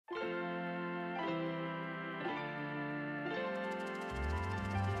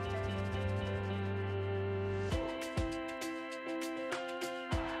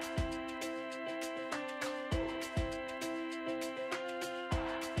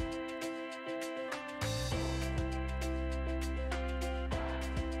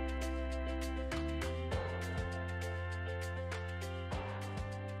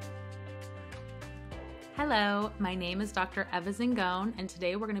Hello, my name is Dr. Eva Zingone, and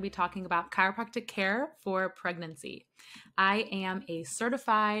today we're going to be talking about chiropractic care for pregnancy. I am a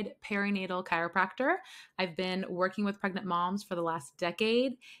certified perinatal chiropractor. I've been working with pregnant moms for the last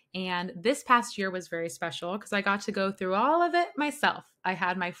decade, and this past year was very special because I got to go through all of it myself. I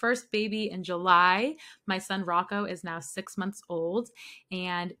had my first baby in July. My son Rocco is now 6 months old,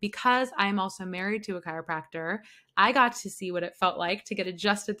 and because I'm also married to a chiropractor, I got to see what it felt like to get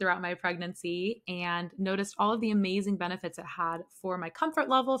adjusted throughout my pregnancy and noticed all of the amazing benefits it had for my comfort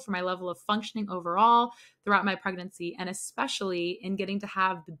level, for my level of functioning overall throughout my pregnancy, and especially in getting to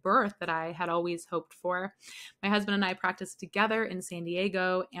have the birth that I had always hoped for. My husband and I practice together in San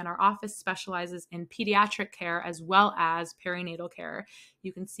Diego, and our office specializes in pediatric care as well as perinatal care.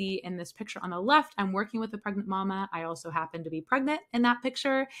 You can see in this picture on the left, I'm working with a pregnant mama. I also happen to be pregnant in that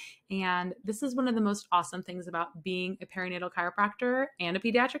picture. And this is one of the most awesome things about being a perinatal chiropractor and a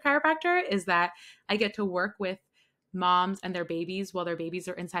pediatric chiropractor is that I get to work with moms and their babies while their babies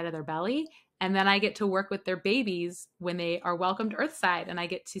are inside of their belly. And then I get to work with their babies when they are welcomed earthside, and I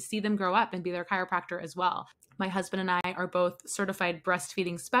get to see them grow up and be their chiropractor as well. My husband and I are both certified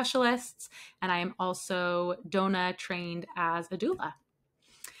breastfeeding specialists, and I am also DONA trained as a doula.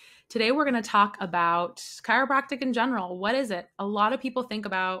 Today, we're going to talk about chiropractic in general. What is it? A lot of people think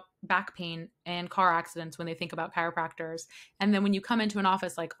about back pain and car accidents when they think about chiropractors. And then when you come into an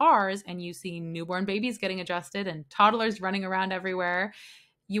office like ours and you see newborn babies getting adjusted and toddlers running around everywhere,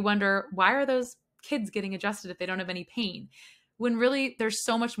 you wonder, why are those kids getting adjusted if they don't have any pain? When really there's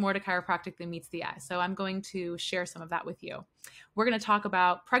so much more to chiropractic than meets the eye. So I'm going to share some of that with you. We're going to talk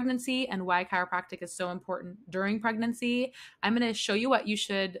about pregnancy and why chiropractic is so important during pregnancy. I'm going to show you what you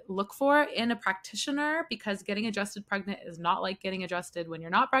should look for in a practitioner because getting adjusted pregnant is not like getting adjusted when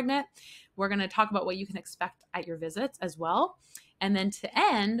you're not pregnant. We're going to talk about what you can expect at your visits as well. And then to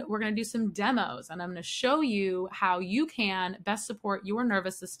end, we're going to do some demos, and I'm going to show you how you can best support your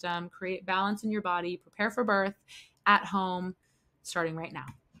nervous system, create balance in your body, prepare for birth at home, starting right now.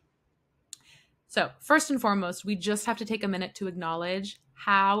 So first and foremost, we just have to take a minute to acknowledge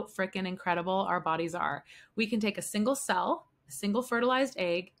how freaking incredible our bodies are. We can take a single cell, a single fertilized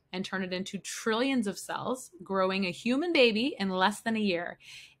egg, and turn it into trillions of cells, growing a human baby in less than a year.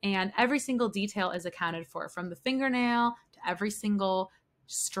 And every single detail is accounted for, from the fingernail to every single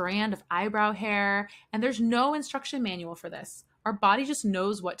strand of eyebrow hair. And there's no instruction manual for this. Our body just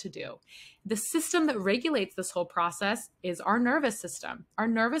knows what to do. The system that regulates this whole process is our nervous system. Our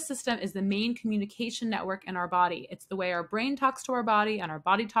nervous system is the main communication network in our body. It's the way our brain talks to our body and our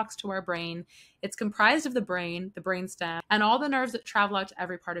body talks to our brain. It's comprised of the brainstem, and all the nerves that travel out to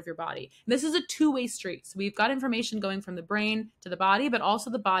every part of your body. And this is a two-way street. So we've got information going from the brain to the body, but also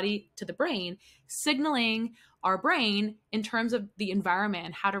the body to the brain, signaling our brain in terms of the environment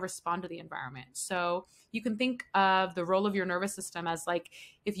and how to respond to the environment. So you can think of the role of your nervous system as like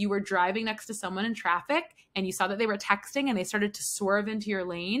if you were driving next to someone in traffic and you saw that they were texting and they started to swerve into your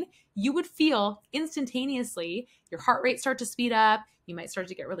lane, you would feel instantaneously your heart rate start to speed up. You might start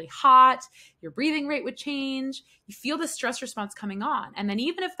to get really hot. Your breathing rate would change. You feel the stress response coming on. And then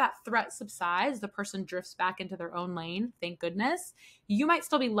even if that threat subsides, the person drifts back into their own lane, thank goodness, you might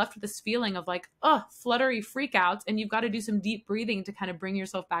still be left with this feeling of like, fluttery freakouts, and you've got to do some deep breathing to kind of bring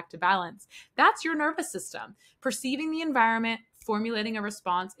yourself back to balance. That's your nervous system. Perceiving the environment, formulating a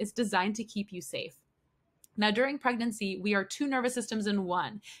response is designed to keep you safe. Now, during pregnancy, we are two nervous systems in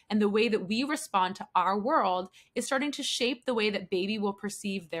one, and the way that we respond to our world is starting to shape the way that baby will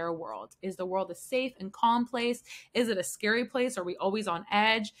perceive their world. Is the world a safe and calm place? Is it a scary place? Are we always on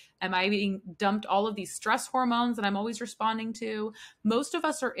edge? Am I being dumped all of these stress hormones that I'm always responding to? Most of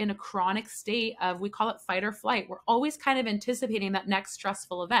us are in a chronic state of, we call it fight or flight. We're always kind of anticipating that next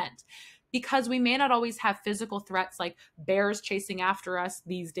stressful event, because we may not always have physical threats like bears chasing after us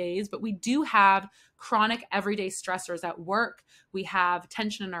these days, but we do have chronic everyday stressors at work. We have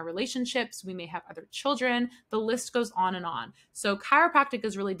tension in our relationships. We may have other children. The list goes on and on. So chiropractic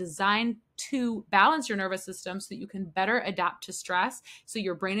is really designed to balance your nervous system so that you can better adapt to stress, so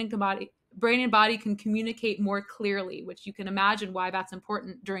your brain and body can communicate more clearly, which you can imagine why that's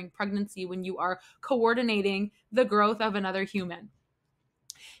important during pregnancy when you are coordinating the growth of another human.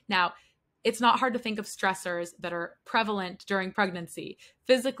 Now, it's not hard to think of stressors that are prevalent during pregnancy.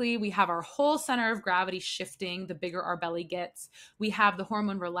 Physically, we have our whole center of gravity shifting the bigger our belly gets. We have the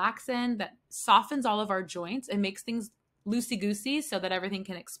hormone relaxin that softens all of our joints and makes things loosey-goosey so that everything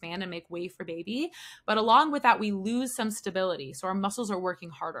can expand and make way for baby. But along with that, we lose some stability. So our muscles are working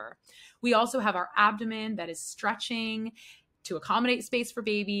harder. We also have our abdomen that is stretching to accommodate space for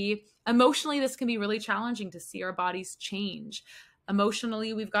baby. Emotionally, this can be really challenging to see our bodies change.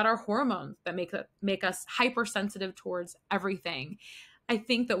 Emotionally, we've got our hormones that make us hypersensitive towards everything. I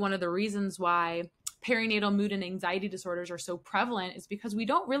think that one of the reasons why perinatal mood and anxiety disorders are so prevalent is because we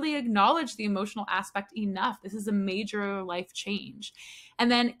don't really acknowledge the emotional aspect enough. This is a major life change.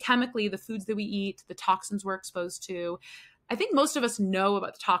 And then chemically, the foods that we eat, the toxins we're exposed to, I think most of us know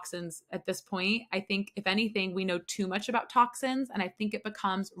about the toxins at this point. I think if anything, we know too much about toxins. And I think it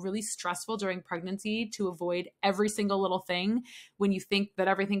becomes really stressful during pregnancy to avoid every single little thing. When you think that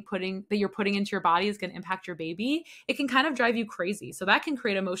everything that you're putting into your body is going to impact your baby, it can kind of drive you crazy. So that can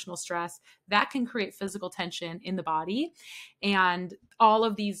create emotional stress. That can create physical tension in the body. And all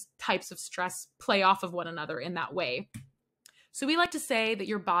of these types of stress play off of one another in that way. So we like to say that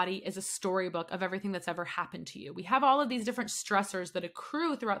your body is a storybook of everything that's ever happened to you. We have all of these different stressors that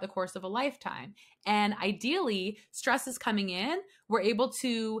accrue throughout the course of a lifetime. And ideally, stress is coming in, we're able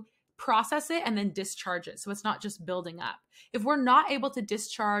to process it and then discharge it. So it's not just building up. If we're not able to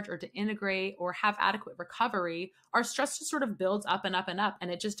discharge or to integrate or have adequate recovery, our stress just sort of builds up and up and up,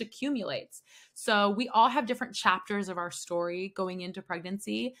 and it just accumulates. So we all have different chapters of our story going into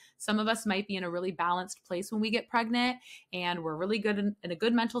pregnancy. Some of us might be in a really balanced place when we get pregnant, and we're really good in a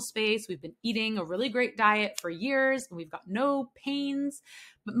good mental space. We've been eating a really great diet for years, and we've got no pains.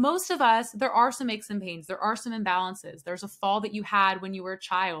 But most of us, there are some aches and pains. There are some imbalances. There's a fall that you had when you were a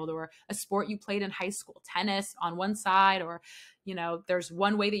child, or a sport you played in high school, tennis on one side, or there's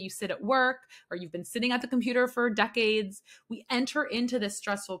one way that you sit at work, or you've been sitting at the computer for decades. We enter into this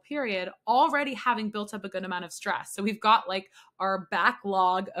stressful period already having built up a good amount of stress. So we've got like our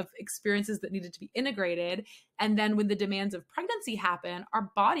backlog of experiences that needed to be integrated. And then when the demands of pregnancy happen,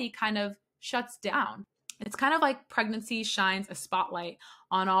 our body kind of shuts down. It's kind of like pregnancy shines a spotlight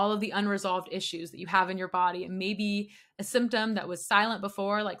on all of the unresolved issues that you have in your body. And maybe a symptom that was silent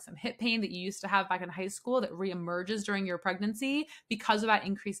before, like some hip pain that you used to have back in high school, that reemerges during your pregnancy because of that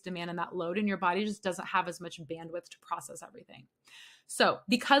increased demand and that load, and your body just doesn't have as much bandwidth to process everything. So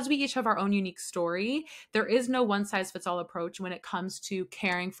because we each have our own unique story, there is no one size fits all approach when it comes to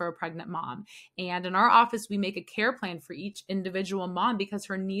caring for a pregnant mom. And in our office, we make a care plan for each individual mom because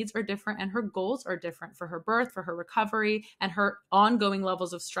her needs are different and her goals are different for her birth, for her recovery, and her ongoing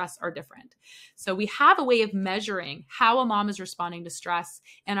levels of stress are different. So we have a way of measuring how a mom is responding to stress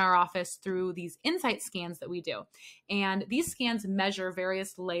in our office through these insight scans that we do. And these scans measure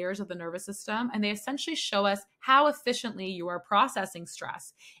various layers of the nervous system, and they essentially show us how efficiently you are processing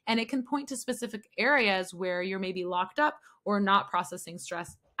stress. And it can point to specific areas where you're maybe locked up or not processing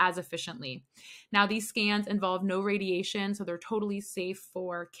stress as efficiently. Now, these scans involve no radiation, so they're totally safe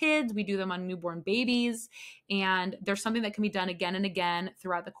for kids. We do them on newborn babies, and there's something that can be done again and again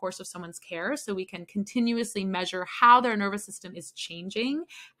throughout the course of someone's care, so we can continuously measure how their nervous system is changing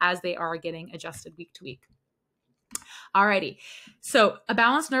as they are getting adjusted week to week. Alrighty, so a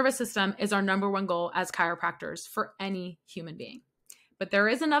balanced nervous system is our number one goal as chiropractors for any human being. But there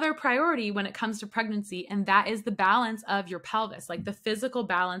is another priority when it comes to pregnancy, and that is the balance of your pelvis, like the physical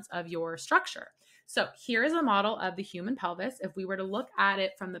balance of your structure. So here is a model of the human pelvis. If we were to look at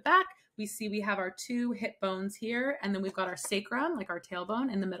it from the back, we see we have our two hip bones here, and then we've got our sacrum, like our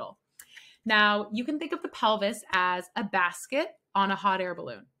tailbone, in the middle. Now, you can think of the pelvis as a basket on a hot air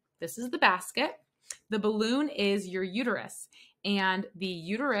balloon. This is the basket. The balloon is your uterus, and the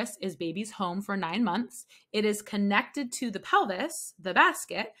uterus is baby's home for 9 months. It is connected to the pelvis, the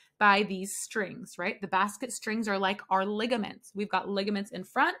basket, by these strings, right? The basket strings are like our ligaments. We've got ligaments in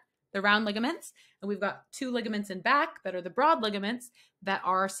front, the round ligaments, and we've got two ligaments in back that are the broad ligaments that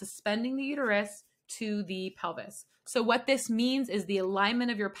are suspending the uterus to the pelvis. So what this means is the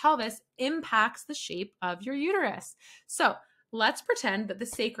alignment of your pelvis impacts the shape of your uterus. So let's pretend that the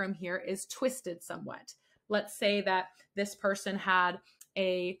sacrum here is twisted somewhat. Let's say that this person had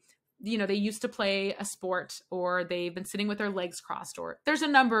they used to play a sport, or they've been sitting with their legs crossed, or there's a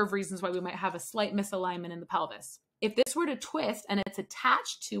number of reasons why we might have a slight misalignment in the pelvis. If this were to twist and it's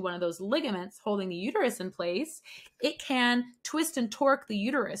attached to one of those ligaments holding the uterus in place, it can twist and torque the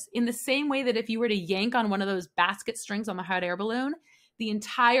uterus in the same way that if you were to yank on one of those basket strings on the hot air balloon, the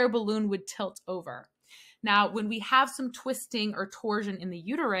entire balloon would tilt over. Now, when we have some twisting or torsion in the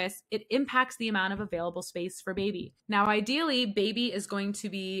uterus, it impacts the amount of available space for baby. Now, ideally, baby is going to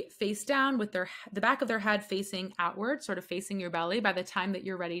be face down with the back of their head facing outward, sort of facing your belly by the time that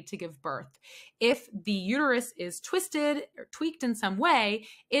you're ready to give birth. If the uterus is twisted or tweaked in some way,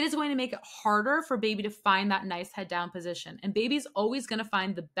 it is going to make it harder for baby to find that nice head down position. And baby's always going to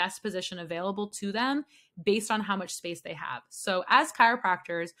find the best position available to them based on how much space they have. So as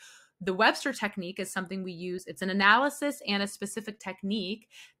chiropractors, The Webster technique is something we use. It's an analysis and a specific technique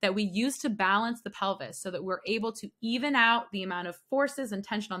that we use to balance the pelvis so that we're able to even out the amount of forces and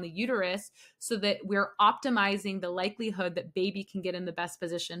tension on the uterus so that we're optimizing the likelihood that baby can get in the best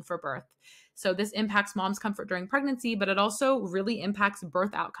position for birth. So this impacts mom's comfort during pregnancy, but it also really impacts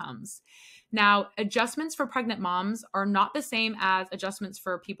birth outcomes. Now, adjustments for pregnant moms are not the same as adjustments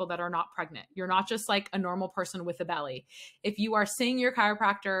for people that are not pregnant. You're not just like a normal person with a belly. If you are seeing your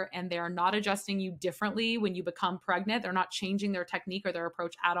chiropractor and they are not adjusting you differently when you become pregnant, they're not changing their technique or their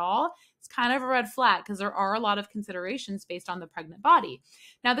approach at all, it's kind of a red flag because there are a lot of considerations based on the pregnant body.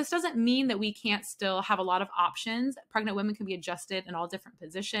 Now, this doesn't mean that we can't still have a lot of options. Pregnant women can be adjusted in all different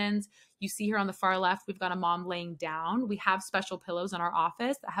positions. You see here on the far left, we've got a mom laying down. We have special pillows in our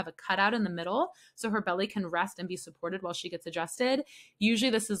office that have a cutout in the middle so her belly can rest and be supported while she gets adjusted.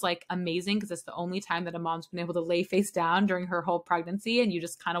 Usually this is like amazing because it's the only time that a mom's been able to lay face down during her whole pregnancy and you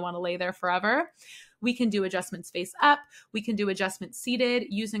just kind of want to lay there forever. We can do adjustments face up. We can do adjustments seated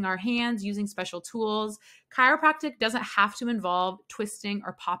using our hands, using special tools. Chiropractic doesn't have to involve twisting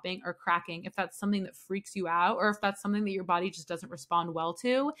or popping or cracking. If that's something that freaks you out or if that's something that your body just doesn't respond well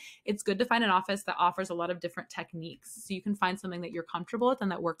to, it's good to find an office that offers a lot of different techniques so you can find something that you're comfortable with and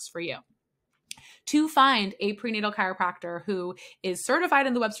that works for you. To find a prenatal chiropractor who is certified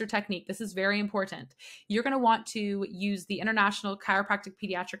in the Webster technique, this is very important. You're going to want to use the International Chiropractic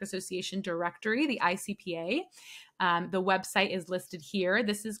Pediatric Association directory, the ICPA. The website is listed here.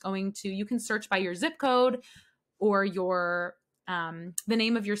 This is going to, you can search by your zip code or your the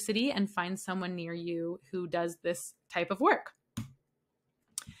name of your city and find someone near you who does this type of work.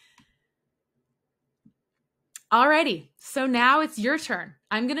 Alrighty, so now it's your turn.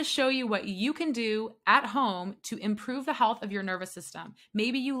 I'm going to show you what you can do at home to improve the health of your nervous system.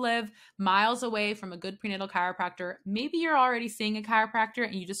 Maybe you live miles away from a good prenatal chiropractor. Maybe you're already seeing a chiropractor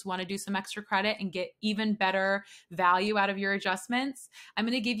and you just want to do some extra credit and get even better value out of your adjustments. I'm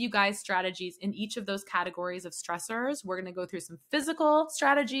going to give you guys strategies in each of those categories of stressors. We're going to go through some physical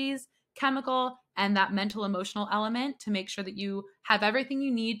strategies, chemical, and that mental emotional element to make sure that you have everything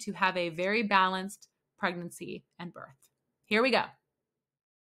you need to have a very balanced pregnancy and birth. Here we go.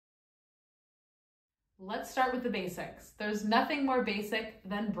 Let's start with the basics. There's nothing more basic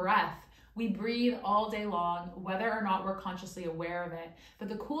than breath. We breathe all day long, whether or not we're consciously aware of it. But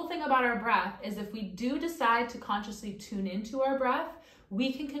the cool thing about our breath is if we do decide to consciously tune into our breath,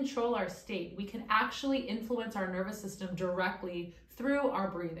 we can control our state. We can actually influence our nervous system directly through our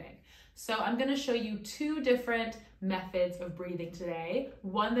breathing. So I'm going to show you two different methods of breathing today.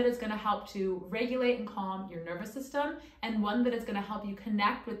 One that is going to help to regulate and calm your nervous system, and one that is going to help you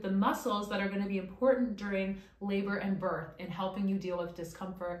connect with the muscles that are going to be important during labor and birth in helping you deal with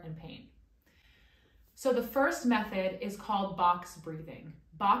discomfort and pain. So the first method is called box breathing.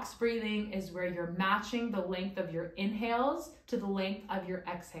 Box breathing is where you're matching the length of your inhales to the length of your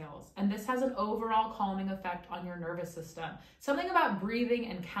exhales. And this has an overall calming effect on your nervous system. Something about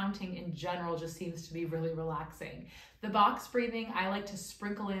breathing and counting in general just seems to be really relaxing. The box breathing I like to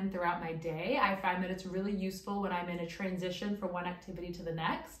sprinkle in throughout my day. I find that it's really useful when I'm in a transition from one activity to the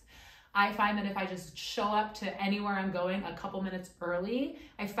next. I find that if I just show up to anywhere I'm going a couple minutes early,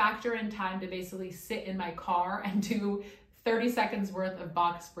 I factor in time to basically sit in my car and do 30 seconds worth of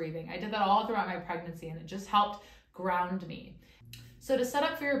box breathing. I did that all throughout my pregnancy and it just helped ground me. So to set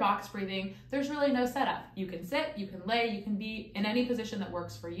up for your box breathing, there's really no setup. You can sit, you can lay, you can be in any position that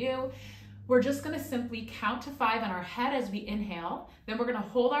works for you. We're just gonna simply count to 5 in our head as we inhale, then we're gonna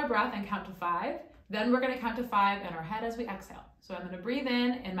hold our breath and count to 5, then we're gonna count to 5 in our head as we exhale. So I'm gonna breathe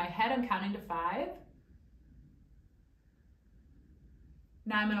in my head I'm counting to 5.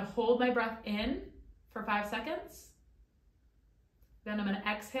 Now I'm gonna hold my breath in for 5 seconds. Then I'm going to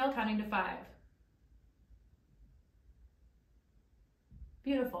exhale, counting to 5.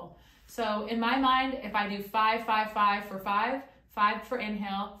 Beautiful. So in my mind, if I do 5, 5, 5 for 5, 5 for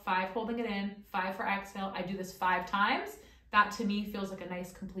inhale, 5 holding it in, 5 for exhale, I do this 5 times. That to me feels like a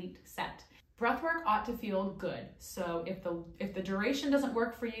nice complete set. Breathwork ought to feel good. So if the duration doesn't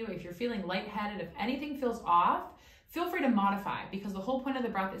work for you, if you're feeling lightheaded, if anything feels off, feel free to modify because the whole point of the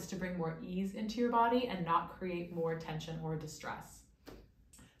breath is to bring more ease into your body and not create more tension or distress.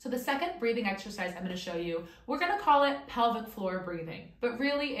 So the second breathing exercise I'm going to show you, we're going to call it pelvic floor breathing, but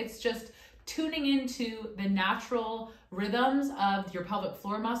really it's just tuning into the natural rhythms of your pelvic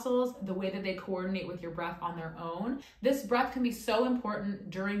floor muscles, the way that they coordinate with your breath on their own. This breath can be so important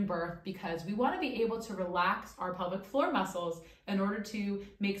during birth because we want to be able to relax our pelvic floor muscles in order to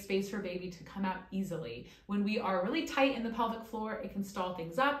make space for baby to come out easily. When we are really tight in the pelvic floor, it can stall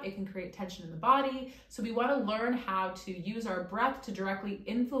things up, it can create tension in the body. So we want to learn how to use our breath to directly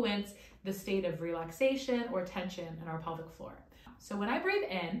influence the state of relaxation or tension in our pelvic floor. So when I breathe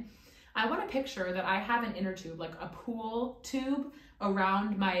in, I want to picture that I have an inner tube, like a pool tube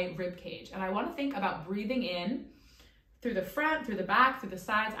around my rib cage. And I want to think about breathing in through the front, through the back, through the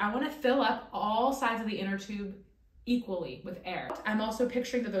sides. I want to fill up all sides of the inner tube equally with air. I'm also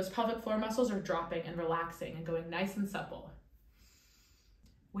picturing that those pelvic floor muscles are dropping and relaxing and going nice and supple.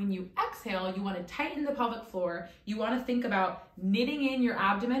 When you exhale, you want to tighten the pelvic floor. You want to think about knitting in your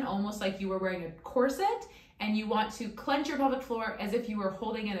abdomen almost like you were wearing a corset, and you want to clench your pelvic floor as if you were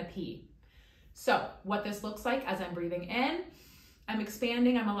holding in a P. So what this looks like as I'm breathing in, I'm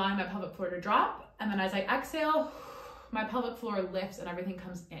expanding, I'm allowing my pelvic floor to drop, and then as I exhale, my pelvic floor lifts and everything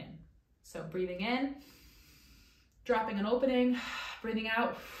comes in. So breathing in, dropping and opening, breathing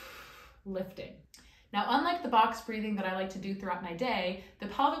out, lifting. Now, unlike the box breathing that I like to do throughout my day, the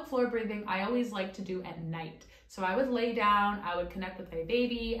pelvic floor breathing I always like to do at night. So I would lay down, I would connect with my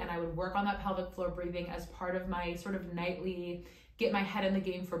baby, and I would work on that pelvic floor breathing as part of my sort of nightly, get my head in the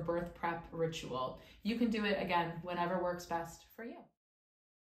game for birth prep ritual. You can do it, again, whenever works best for you.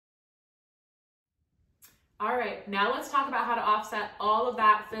 All right, now let's talk about how to offset all of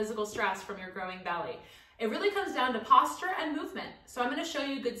that physical stress from your growing belly. It really comes down to posture and movement. So I'm going to show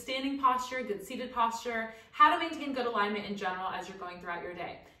you good standing posture, good seated posture, how to maintain good alignment in general as you're going throughout your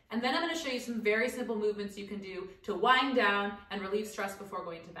day. And then I'm going to show you some very simple movements you can do to wind down and relieve stress before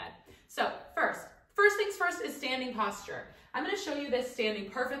going to bed. So first things first is standing posture. I'm going to show you this standing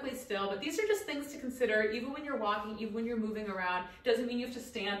perfectly still, but these are just things to consider even when you're walking, even when you're moving around. Doesn't mean you have to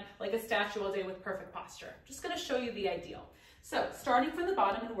stand like a statue all day with perfect posture. Just going to show you the ideal. So starting from the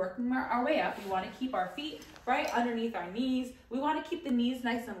bottom and working our way up, we want to keep our feet right underneath our knees. We want to keep the knees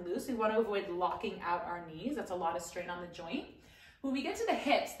nice and loose. We want to avoid locking out our knees. That's a lot of strain on the joint. When we get to the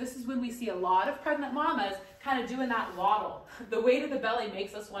hips, this is when we see a lot of pregnant mamas kind of doing that waddle. The weight of the belly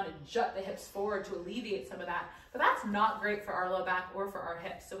makes us want to jut the hips forward to alleviate some of that, but that's not great for our low back or for our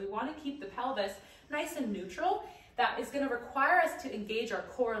hips. So we want to keep the pelvis nice and neutral. That is going to require us to engage our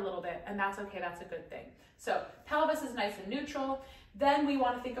core a little bit, and that's okay, that's a good thing. So pelvis is nice and neutral. Then we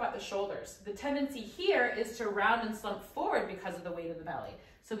want to think about the shoulders. The tendency here is to round and slump forward because of the weight of the belly.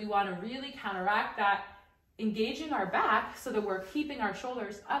 So we want to really counteract that, engaging our back so that we're keeping our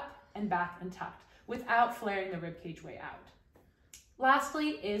shoulders up and back and tucked without flaring the ribcage way out. Lastly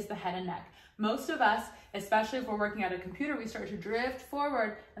is the head and neck. Most of us, especially if we're working at a computer, we start to drift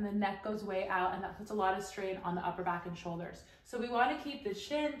forward and the neck goes way out, and that puts a lot of strain on the upper back and shoulders. So we want to keep the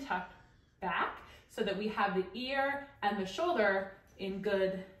chin tucked back so that we have the ear and the shoulder in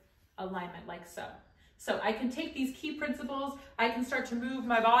good alignment like so. So I can take these key principles, I can start to move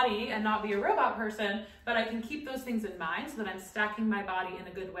my body and not be a robot person, but I can keep those things in mind so that I'm stacking my body in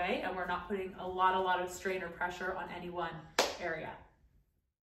a good way and we're not putting a lot of strain or pressure on any one area.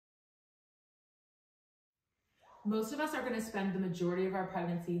 Most of us are going to spend the majority of our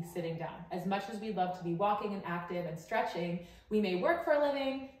pregnancy sitting down. As much as we love to be walking and active and stretching, we may work for a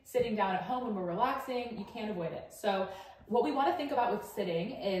living, sitting down at home when we're relaxing, you can't avoid it. So what we want to think about with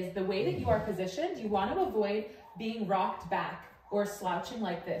sitting is the way that you are positioned. You want to avoid being rocked back or slouching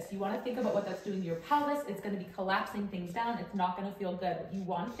like this. You want to think about what that's doing to your pelvis. It's going to be collapsing things down. It's not going to feel good. What you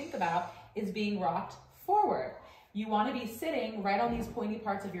want to think about is being rocked forward. You want to be sitting right on these pointy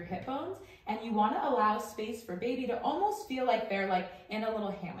parts of your hip bones, and you want to allow space for baby to almost feel like they're like in a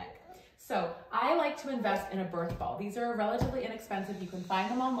little hammock. So I like to invest in a birth ball. These are relatively inexpensive. You can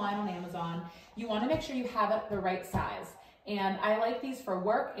find them online on Amazon. You want to make sure you have it the right size. And I like these for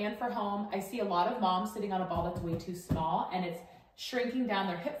work and for home. I see a lot of moms sitting on a ball that's way too small, and it's shrinking down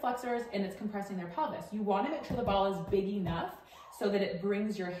their hip flexors and it's compressing their pelvis. You want to make sure the ball is big enough so that it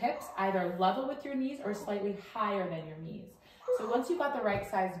brings your hips either level with your knees or slightly higher than your knees. So once you've got the right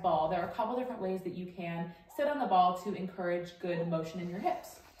size ball, there are a couple different ways that you can sit on the ball to encourage good motion in your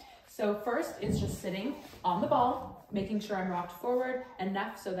hips. So first is just sitting on the ball, making sure I'm rocked forward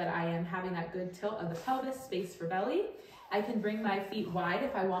enough so that I am having that good tilt of the pelvis, space for belly. I can bring my feet wide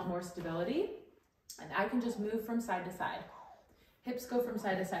if I want more stability, and I can just move from side to side. Hips go from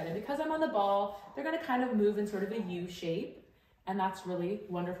side to side, and because I'm on the ball, they're going to kind of move in sort of a U shape, and that's really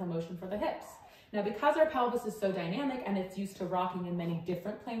wonderful motion for the hips. Now, because our pelvis is so dynamic and it's used to rocking in many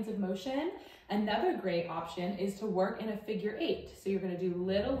different planes of motion, another great option is to work in a figure 8. So you're going to do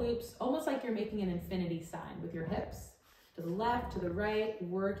little loops, almost like you're making an infinity sign with your hips. To the left, to the right,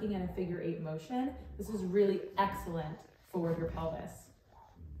 working in a figure 8 motion. This is really excellent for your pelvis.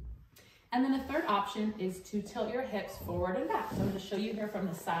 And then a third option is to tilt your hips forward and back. So I'm going to show you here from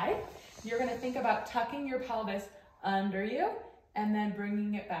the side. You're going to think about tucking your pelvis under you and then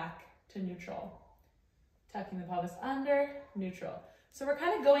bringing it back to neutral. Tucking the pelvis under, neutral. So we're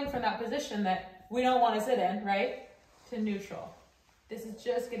kind of going from that position that we don't want to sit in, right, to neutral. This is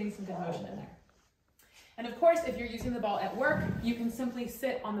just getting some good motion in there. And of course, if you're using the ball at work, you can simply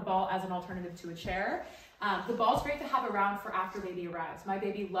sit on the ball as an alternative to a chair. The ball's great to have around for after baby arrives. My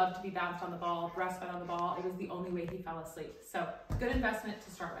baby loved to be bounced on the ball, breastfed on the ball. It was the only way he fell asleep. So good investment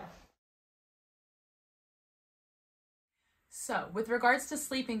to start with. So with regards to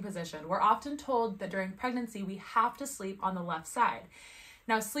sleeping position, we're often told that during pregnancy, we have to sleep on the left side.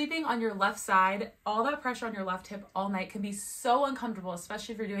 Now, sleeping on your left side, all that pressure on your left hip all night can be so uncomfortable,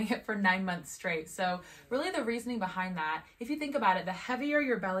 especially if you're doing it for 9 months straight. So really the reasoning behind that, if you think about it, the heavier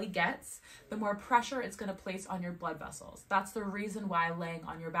your belly gets, the more pressure it's going to place on your blood vessels. That's the reason why laying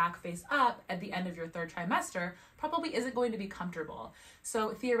on your back face up at the end of your 3rd trimester probably isn't going to be comfortable. So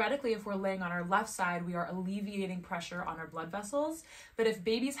theoretically, if we're laying on our left side, we are alleviating pressure on our blood vessels. But if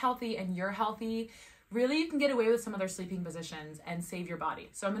baby's healthy and you're healthy, really, you can get away with some other sleeping positions and save your body.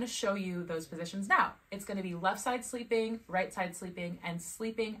 So I'm going to show you those positions now. It's going to be left side sleeping, right side sleeping, and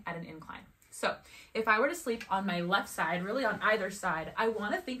sleeping at an incline. So if I were to sleep on my left side, really on either side, I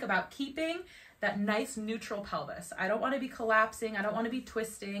want to think about keeping that nice neutral pelvis. I don't want to be collapsing. I don't want to be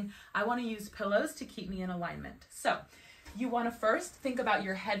twisting. I want to use pillows to keep me in alignment. So you want to first think about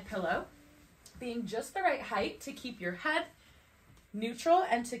your head pillow being just the right height to keep your head neutral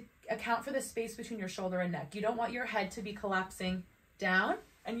and to account for the space between your shoulder and neck. You don't want your head to be collapsing down,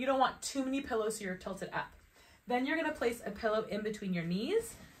 and you don't want too many pillows so you're tilted up. Then you're going to place a pillow in between your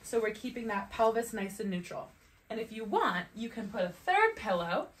knees, so we're keeping that pelvis nice and neutral. And if you want, you can put a 3rd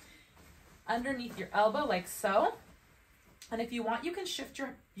pillow underneath your elbow like so. And if you want, you can shift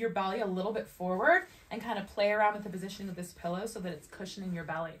your belly a little bit forward and kind of play around with the positioning of this pillow so that it's cushioning your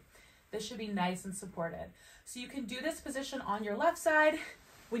belly. This should be nice and supported. So you can do this position on your left side.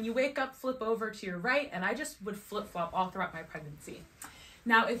 When you wake up, flip over to your right, and I just would flip-flop all throughout my pregnancy.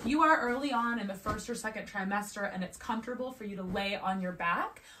 Now, if you are early on in the 1st or 2nd trimester and it's comfortable for you to lay on your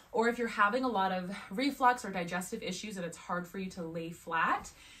back, or if you're having a lot of reflux or digestive issues and it's hard for you to lay flat,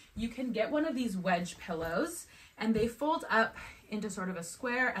 you can get one of these wedge pillows, and they fold up into sort of a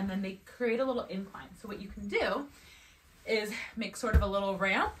square, and then they create a little incline. So what you can do is make sort of a little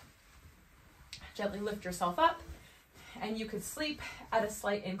ramp, gently lift yourself up, and you could sleep at a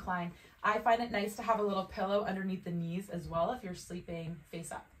slight incline. I find it nice to have a little pillow underneath the knees as well if you're sleeping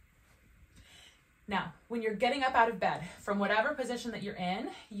face up. Now, when you're getting up out of bed, from whatever position that you're in,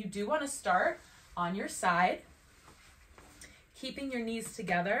 you do want to start on your side, keeping your knees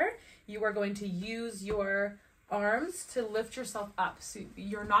together. You are going to use your arms to lift yourself up. So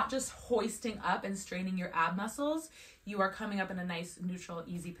you're not just hoisting up and straining your ab muscles. You are coming up in a nice, neutral,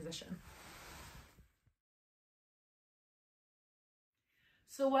 easy position.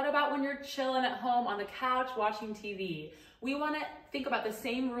 So what about when you're chilling at home on the couch watching TV? We want to think about the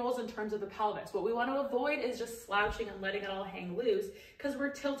same rules in terms of the pelvis. What we want to avoid is just slouching and letting it all hang loose, because we're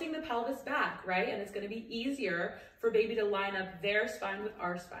tilting the pelvis back, right? And it's going to be easier for baby to line up their spine with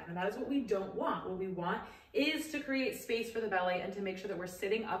our spine. And that is what we don't want. What we want is to create space for the belly and to make sure that we're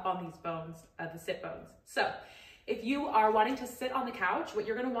sitting up on these bones, the sit bones. So if you are wanting to sit on the couch, what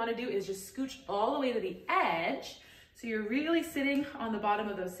you're going to want to do is just scooch all the way to the edge. So you're really sitting on the bottom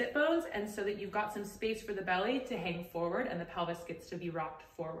of those sit bones, and so that you've got some space for the belly to hang forward and the pelvis gets to be rocked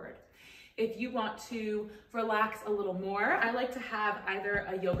forward. If you want to relax a little more, I like to have either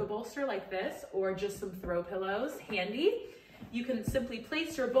a yoga bolster like this or just some throw pillows handy. You can simply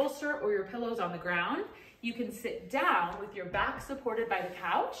place your bolster or your pillows on the ground. You can sit down with your back supported by the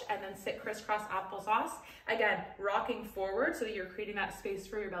couch and then sit crisscross applesauce. Again, rocking forward so that you're creating that space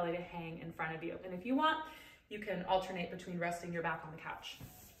for your belly to hang in front of you. And if you want, you can alternate between resting your back on the couch.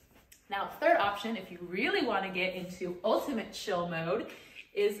 Now, third option, if you really want to get into ultimate chill mode,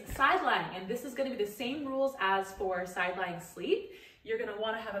 is side lying. And this is going to be the same rules as for side lying sleep. You're going to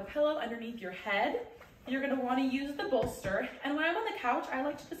want to have a pillow underneath your head. You're going to want to use the bolster. And when I'm on the couch, I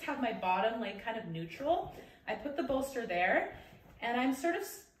like to just have my bottom leg kind of neutral. I put the bolster there and I'm sort of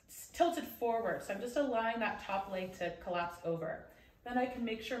tilted forward. So I'm just allowing that top leg to collapse over. Then I can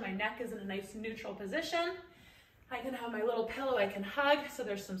make sure my neck is in a nice neutral position. I can have my little pillow I can hug, so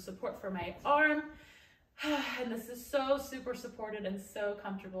there's some support for my arm. And this is so super supported and so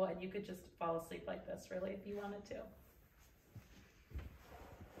comfortable, and you could just fall asleep like this really if you wanted to.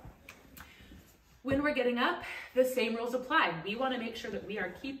 When we're getting up, the same rules apply. We want to make sure that we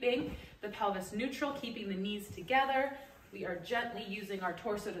are keeping the pelvis neutral, keeping the knees together. We are gently using our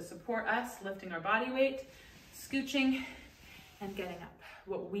torso to support us, lifting our body weight, scooching, and getting up.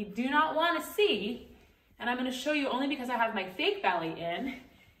 What we do not want to see, and I'm going to show you only because I have my fake belly in,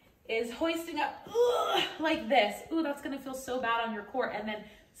 is hoisting up like this. Ooh, that's going to feel so bad on your core. And then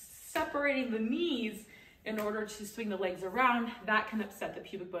separating the knees in order to swing the legs around. That can upset the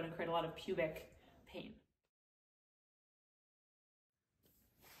pubic bone and create a lot of pubic pain.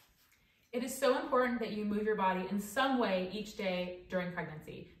 It is so important that you move your body in some way each day during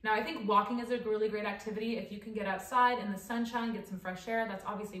pregnancy. Now, I think walking is a really great activity. If you can get outside in the sunshine, get some fresh air, that's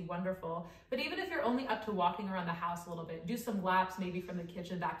obviously wonderful. But even if you're only up to walking around the house a little bit, do some laps, maybe from the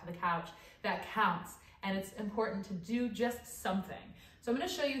kitchen back to the couch, that counts. And it's important to do just something. So I'm going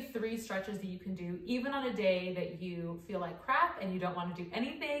to show you 3 stretches that you can do even on a day that you feel like crap and you don't want to do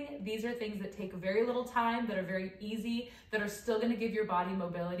anything. These are things that take very little time, that are very easy, that are still going to give your body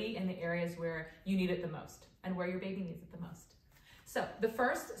mobility in the areas where you need it the most and where your baby needs it the most. So the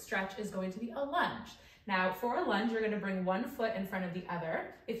first stretch is going to be a lunge. Now for a lunge, you're going to bring one foot in front of the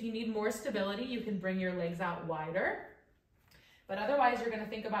other. If you need more stability, you can bring your legs out wider. But otherwise, you're going to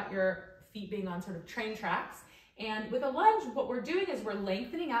think about your feet being on sort of train tracks. And with a lunge, what we're doing is we're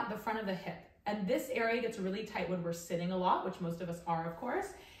lengthening out the front of the hip. And this area gets really tight when we're sitting a lot, which most of us are, of course.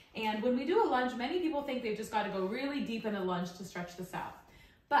 And when we do a lunge, many people think they've just got to go really deep in a lunge to stretch this out.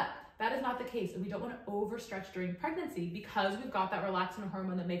 But that is not the case. And we don't want to overstretch during pregnancy because we've got that relaxin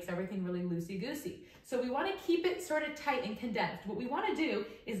hormone that makes everything really loosey-goosey. So we want to keep it sort of tight and condensed. What we want to do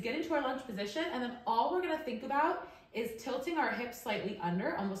is get into our lunge position, and then all we're going to think about is tilting our hips slightly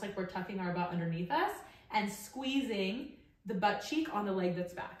under, almost like we're tucking our butt underneath us, and squeezing the butt cheek on the leg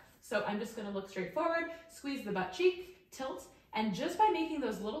that's back. So I'm just gonna look straight forward, squeeze the butt cheek, tilt, and just by making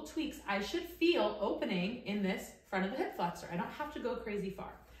those little tweaks, I should feel opening in this front of the hip flexor. I don't have to go crazy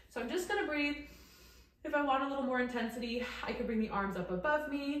far. So I'm just gonna breathe. If I want a little more intensity, I could bring the arms up above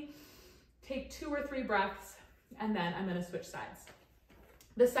me, take 2 or 3 breaths, and then I'm gonna switch sides.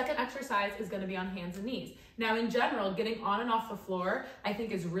 The second exercise is going to be on hands and knees. Now, in general, getting on and off the floor, I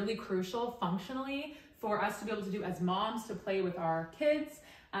think is really crucial functionally for us to be able to do as moms, to play with our kids,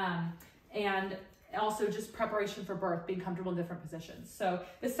 and also just preparation for birth, being comfortable in different positions. So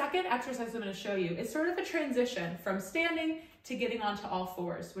the second exercise I'm going to show you is sort of a transition from standing to getting onto all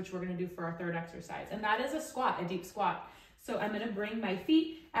fours, which we're going to do for our third exercise. And that is a squat, a deep squat. So I'm going to bring my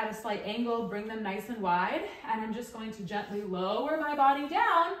feet at a slight angle, bring them nice and wide, and I'm just going to gently lower my body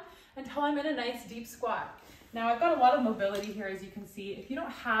down until I'm in a nice deep squat. Now I've got a lot of mobility here, as you can see. If you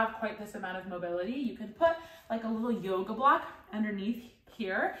don't have quite this amount of mobility, you can put like a little yoga block underneath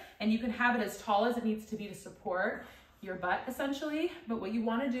here, and you can have it as tall as it needs to be to support your butt essentially. But what you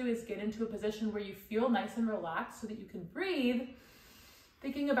want to do is get into a position where you feel nice and relaxed so that you can breathe,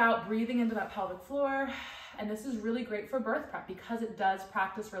 thinking about breathing into that pelvic floor. And this is really great for birth prep because it does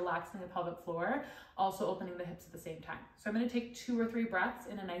practice relaxing the pelvic floor, also opening the hips at the same time. So I'm going to take 2 or 3 breaths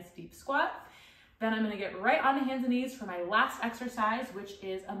in a nice deep squat. Then I'm going to get right on the hands and knees for my last exercise, which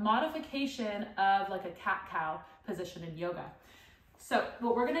is a modification of like a cat-cow position in yoga. So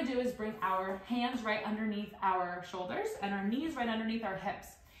what we're going to do is bring our hands right underneath our shoulders and our knees right underneath our hips.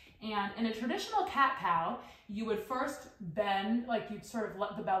 And in a traditional cat-cow, you would first bend, like you'd sort of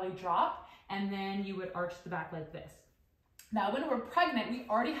let the belly drop, and then you would arch the back like this. Now, when we're pregnant, we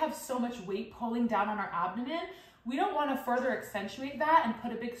already have so much weight pulling down on our abdomen. We don't want to further accentuate that and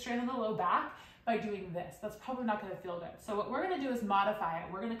put a big strain on the low back by doing this. That's probably not going to feel good. So what we're going to do is modify it.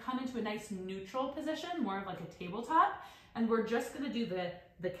 We're going to come into a nice neutral position, more of like a tabletop, and we're just going to do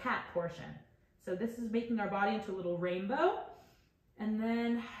the cat portion. So this is making our body into a little rainbow, and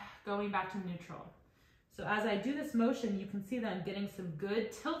then going back to neutral. So as I do this motion, you can see that I'm getting some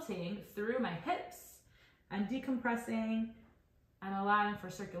good tilting through my hips. I'm decompressing, I'm allowing for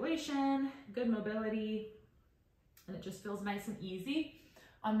circulation, good mobility, and it just feels nice and easy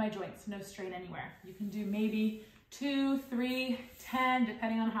on my joints, no strain anywhere. You can do maybe 2, 3, 10,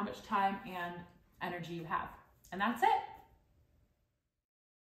 depending on how much time and energy you have. And that's it.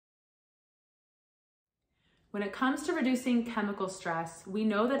 When it comes to reducing chemical stress, we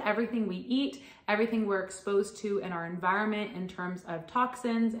know that everything we eat, everything we're exposed to in our environment in terms of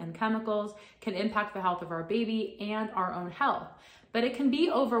toxins and chemicals can impact the health of our baby and our own health. but it can be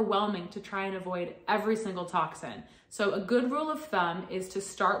overwhelming to try and avoid every single toxin. So a good rule of thumb is to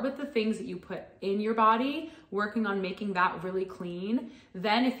start with the things that you put in your body, working on making that really clean.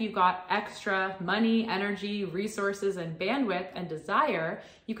 Then if you've got extra money, energy, resources, and bandwidth and desire,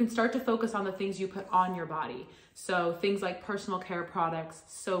 you can start to focus on the things you put on your body. So things like personal care products,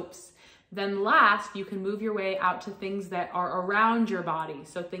 soaps. Then last, you can move your way out to things that are around your body.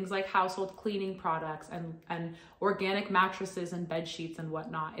 So things like household cleaning products and organic mattresses and bed sheets and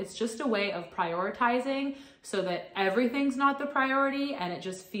whatnot. It's just a way of prioritizing so that everything's not the priority and it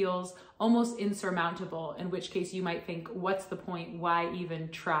just feels almost insurmountable, in which case you might think, what's the point? Why even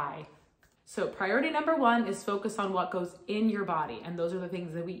try? So priority number one is focus on what goes in your body. And those are the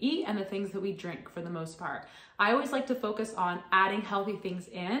things that we eat and the things that we drink for the most part. I always like to focus on adding healthy things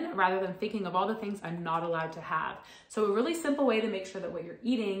in rather than thinking of all the things I'm not allowed to have. So a really simple way to make sure that what you're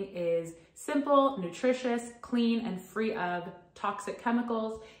eating is simple, nutritious, clean, and free of toxic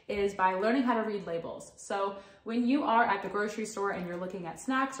chemicals is by learning how to read labels. So when you are at the grocery store and you're looking at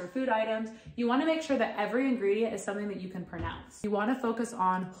snacks or food items, you want to make sure that every ingredient is something that you can pronounce. You want to focus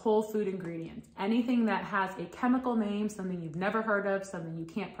on whole food ingredients. Anything that has a chemical name, something you've never heard of, something you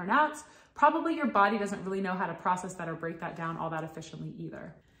can't pronounce, probably your body doesn't really know how to process that or break that down all that efficiently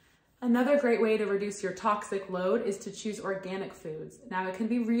either. Another great way to reduce your toxic load is to choose organic foods. Now, it can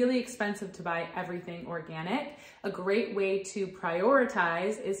be really expensive to buy everything organic. A great way to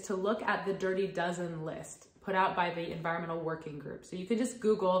prioritize is to look at the Dirty Dozen list put out by the Environmental Working Group. So you can just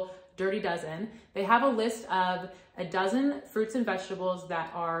Google Dirty Dozen. They have a list of a dozen fruits and vegetables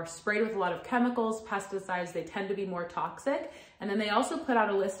that are sprayed with a lot of chemicals, pesticides. They tend to be more toxic. And then they also put out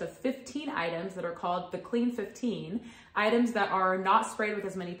a list of 15 items that are called the Clean 15, items that are not sprayed with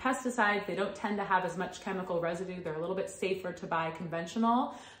as many pesticides. They don't tend to have as much chemical residue. They're a little bit safer to buy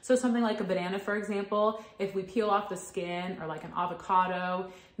conventional. So something like a banana, for example, if we peel off the skin, or like an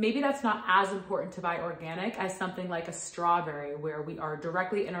avocado, maybe that's not as important to buy organic as something like a strawberry, where we are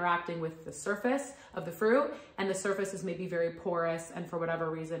directly interacting with the surface of the fruit, and the surface is maybe very porous, and for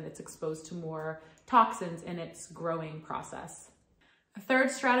whatever reason, it's exposed to more toxins in its growing process. A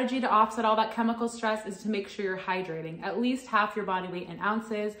third strategy to offset all that chemical stress is to make sure you're hydrating, at least half your body weight in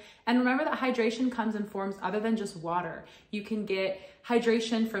ounces. And remember that hydration comes in forms other than just water. You can get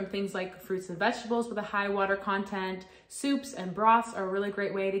hydration from things like fruits and vegetables with a high water content. Soups and broths are a really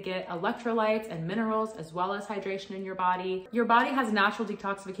great way to get electrolytes and minerals as well as hydration in your body. Your body has natural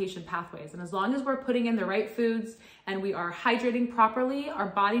detoxification pathways, and as long as we're putting in the right foods and we are hydrating properly, our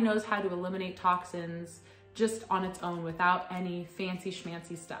body knows how to eliminate toxins just on its own without any fancy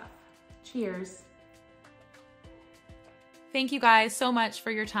schmancy stuff. Cheers. Thank you guys so much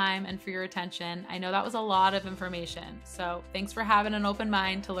for your time and for your attention. I know that was a lot of information, so thanks for having an open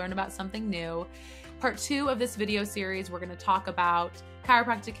mind to learn about something new. Part 2 of this video series, we're going to talk about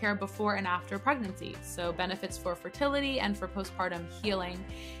chiropractic care before and after pregnancy, so benefits for fertility and for postpartum healing.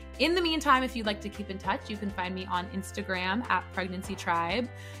 In the meantime, if you'd like to keep in touch, you can find me on Instagram at Pregnancy Tribe.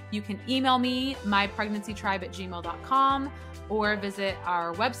 You can email me, mypregnancytribe@gmail.com, or visit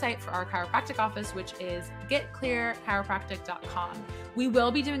our website for our chiropractic office, which is getclearchiropractic.com. We will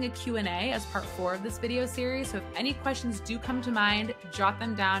be doing a Q&A as part 4 of this video series, so if any questions do come to mind, jot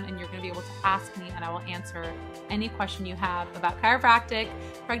them down and you're going to be able to ask me, and I will answer any question you have about chiropractic,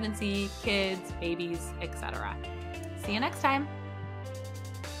 pregnancy, kids, babies, etc. See you next time.